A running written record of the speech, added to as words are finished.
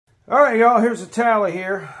All right, y'all, here's a tally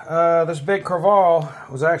here. This big crevalle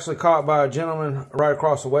was actually caught by a gentleman right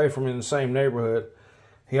across the way from me in the same neighborhood.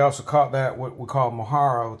 He also caught that, what we call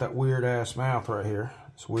Mojarra, with that weird-ass mouth right here.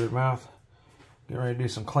 It's a weird mouth. Getting ready to do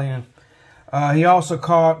some cleaning. He also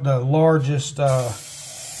caught the largest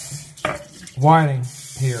whiting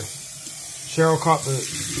here. Cheryl caught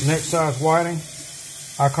the next size whiting.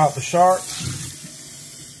 I caught the shark.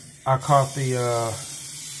 I caught the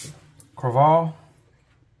crevalle.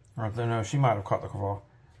 Or no, she might have caught the crevalle.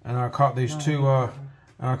 And I caught these two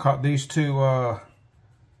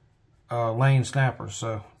lane snappers.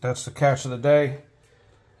 So that's the catch of the day.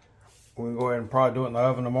 We're gonna go ahead and probably do it in the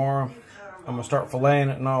oven tomorrow. I'm gonna start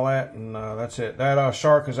filleting it and all that, and that's it. That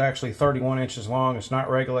shark is actually 31 inches long. It's not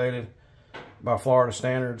regulated by Florida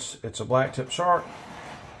standards. It's a black tip shark.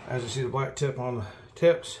 As you see, the black tip on the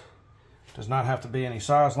tips does not have to be any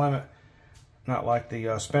size limit. Not like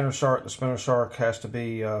the spinner shark. The spinner shark has to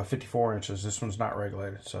be 54 inches. This one's not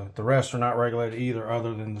regulated. So the rest are not regulated either,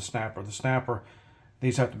 other than the snapper. The snapper,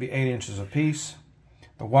 these have to be 8 inches apiece.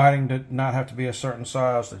 The whiting did not have to be a certain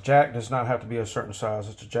size. The jack does not have to be a certain size.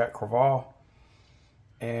 It's a jack crevalle.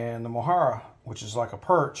 And the Mojarra, which is like a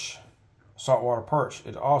perch, saltwater perch,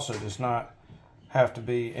 it also does not have to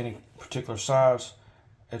be any particular size.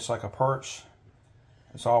 It's like a perch.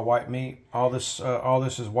 It's all white meat. All this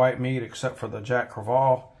is white meat except for the jack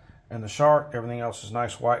crevalle and the shark. Everything else is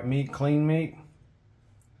nice white meat, clean meat,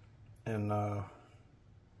 and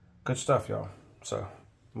good stuff, y'all. So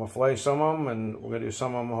I'm gonna fillet some of them, and we're gonna do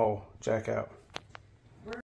some of them whole. Jack out.